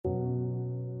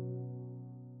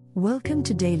Welcome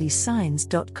to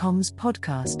DailySigns.com's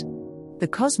podcast. The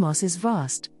cosmos is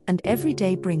vast, and every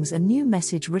day brings a new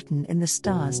message written in the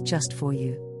stars just for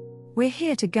you. We're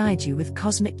here to guide you with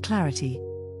cosmic clarity.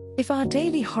 If our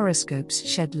daily horoscopes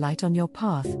shed light on your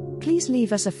path, please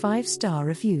leave us a 5-star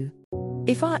review.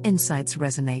 If our insights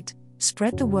resonate,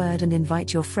 spread the word and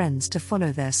invite your friends to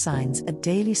follow their signs at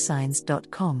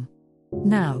DailySigns.com.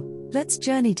 Now, let's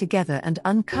journey together and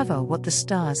uncover what the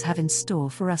stars have in store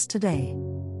for us today.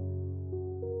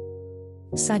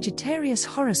 Sagittarius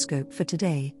horoscope for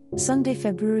today, Sunday,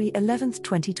 February 11th,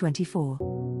 2024.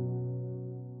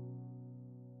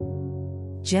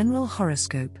 General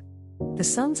horoscope. The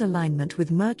Sun's alignment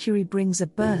with Mercury brings a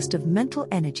burst of mental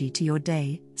energy to your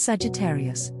day,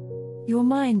 Sagittarius. Your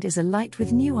mind is alight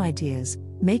with new ideas,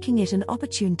 making it an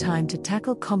opportune time to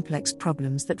tackle complex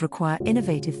problems that require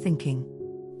innovative thinking.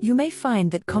 You may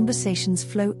find that conversations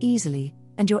flow easily,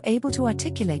 and you're able to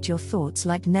articulate your thoughts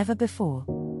like never before.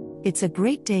 It's a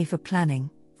great day for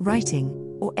planning, writing,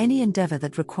 or any endeavor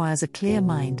that requires a clear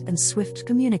mind and swift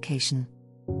communication.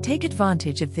 Take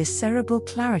advantage of this cerebral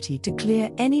clarity to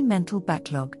clear any mental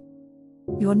backlog.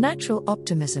 Your natural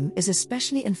optimism is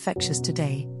especially infectious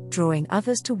today, drawing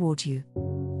others toward you.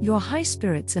 Your high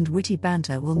spirits and witty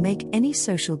banter will make any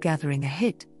social gathering a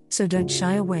hit, so don't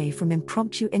shy away from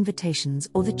impromptu invitations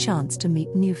or the chance to meet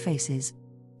new faces.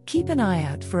 Keep an eye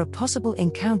out for a possible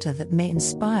encounter that may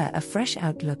inspire a fresh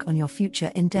outlook on your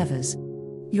future endeavors.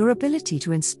 Your ability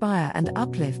to inspire and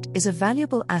uplift is a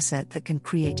valuable asset that can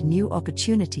create new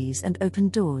opportunities and open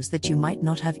doors that you might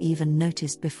not have even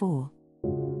noticed before.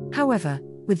 However,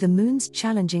 with the moon's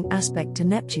challenging aspect to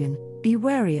Neptune, be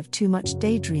wary of too much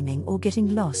daydreaming or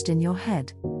getting lost in your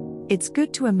head. It's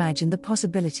good to imagine the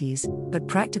possibilities, but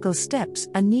practical steps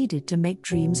are needed to make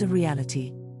dreams a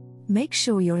reality. Make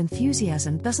sure your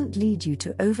enthusiasm doesn't lead you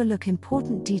to overlook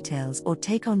important details or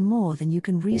take on more than you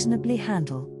can reasonably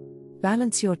handle.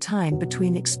 Balance your time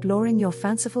between exploring your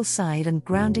fanciful side and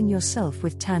grounding yourself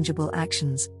with tangible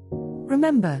actions.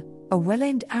 Remember, a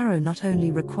well-aimed arrow not only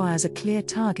requires a clear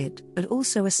target, but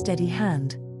also a steady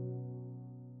hand.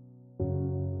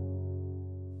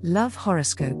 Love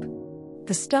horoscope.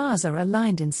 The stars are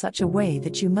aligned in such a way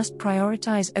that you must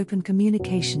prioritize open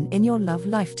communication in your love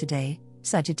life today,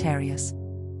 Sagittarius.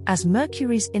 As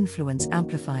Mercury's influence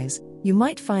amplifies, you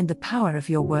might find the power of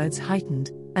your words heightened,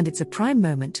 and it's a prime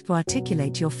moment to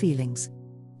articulate your feelings.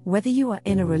 Whether you are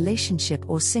in a relationship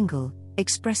or single,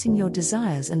 expressing your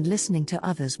desires and listening to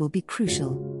others will be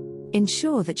crucial.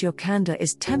 Ensure that your candor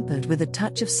is tempered with a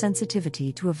touch of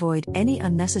sensitivity to avoid any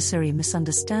unnecessary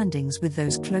misunderstandings with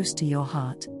those close to your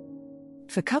heart.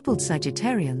 For coupled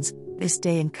Sagittarians, this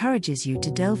day encourages you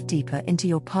to delve deeper into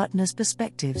your partner's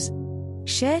perspectives.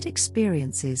 Shared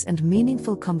experiences and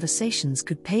meaningful conversations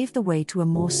could pave the way to a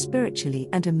more spiritually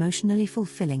and emotionally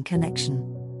fulfilling connection.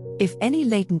 If any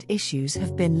latent issues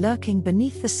have been lurking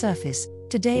beneath the surface,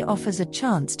 today offers a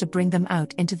chance to bring them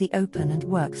out into the open and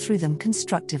work through them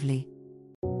constructively.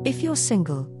 If you're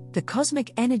single, the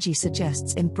cosmic energy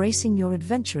suggests embracing your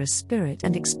adventurous spirit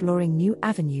and exploring new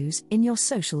avenues in your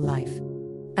social life.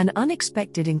 An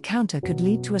unexpected encounter could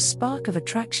lead to a spark of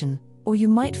attraction, or you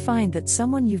might find that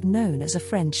someone you've known as a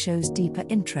friend shows deeper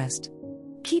interest.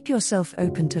 Keep yourself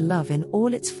open to love in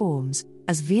all its forms,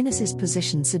 as Venus's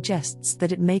position suggests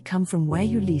that it may come from where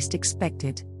you least expect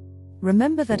it.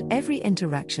 Remember that every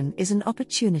interaction is an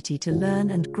opportunity to learn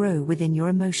and grow within your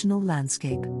emotional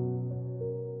landscape.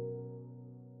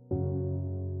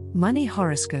 Money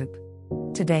horoscope.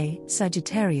 Today,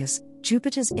 Sagittarius,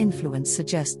 Jupiter's influence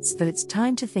suggests that it's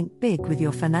time to think big with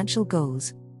your financial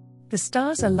goals. The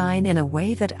stars align in a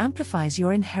way that amplifies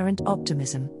your inherent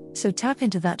optimism, so tap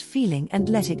into that feeling and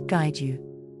let it guide you.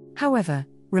 However,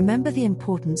 remember the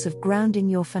importance of grounding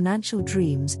your financial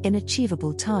dreams in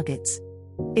achievable targets.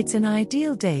 It's an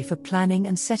ideal day for planning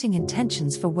and setting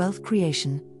intentions for wealth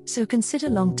creation, so consider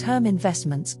long-term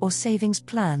investments or savings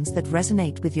plans that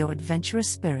resonate with your adventurous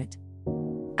spirit.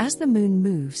 As the moon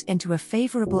moves into a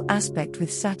favorable aspect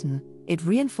with Saturn, it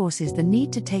reinforces the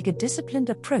need to take a disciplined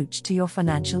approach to your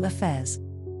financial affairs.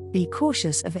 Be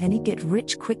cautious of any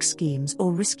get-rich-quick schemes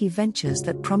or risky ventures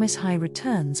that promise high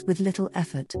returns with little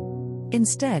effort.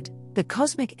 Instead, the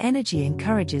cosmic energy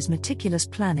encourages meticulous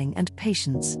planning and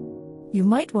patience. You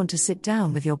might want to sit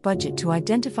down with your budget to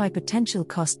identify potential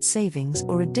cost savings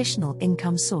or additional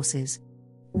income sources.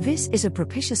 This is a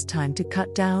propitious time to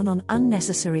cut down on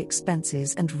unnecessary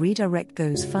expenses and redirect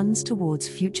those funds towards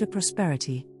future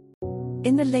prosperity.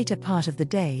 In the later part of the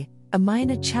day, a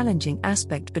minor challenging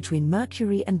aspect between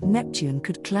Mercury and Neptune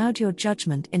could cloud your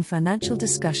judgment in financial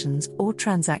discussions or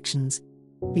transactions.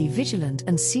 Be vigilant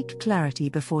and seek clarity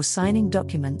before signing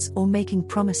documents or making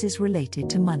promises related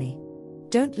to money.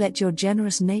 Don't let your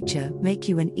generous nature make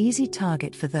you an easy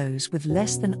target for those with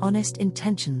less than honest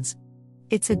intentions.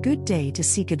 It's a good day to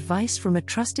seek advice from a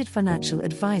trusted financial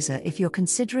advisor if you're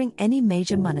considering any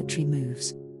major monetary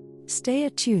moves. Stay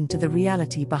attuned to the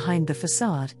reality behind the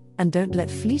facade, and don't let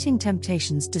fleeting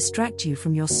temptations distract you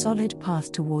from your solid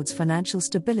path towards financial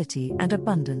stability and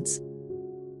abundance.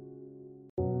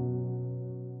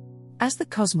 As the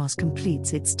cosmos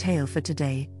completes its tale for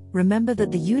today, remember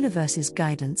that the universe's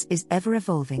guidance is ever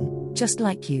evolving, just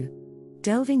like you.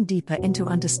 Delving deeper into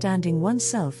understanding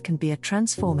oneself can be a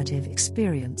transformative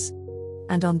experience.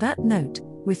 And on that note,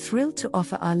 we're thrilled to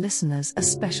offer our listeners a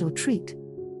special treat.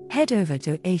 Head over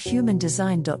to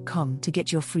ahumandesign.com to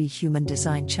get your free human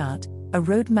design chart, a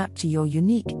roadmap to your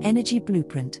unique energy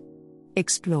blueprint.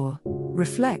 Explore,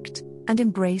 reflect, and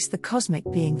embrace the cosmic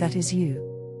being that is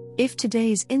you. If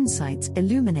today's insights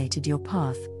illuminated your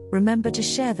path, remember to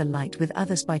share the light with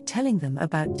others by telling them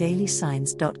about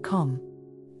dailysigns.com.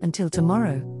 Until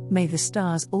tomorrow, may the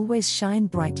stars always shine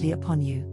brightly upon you.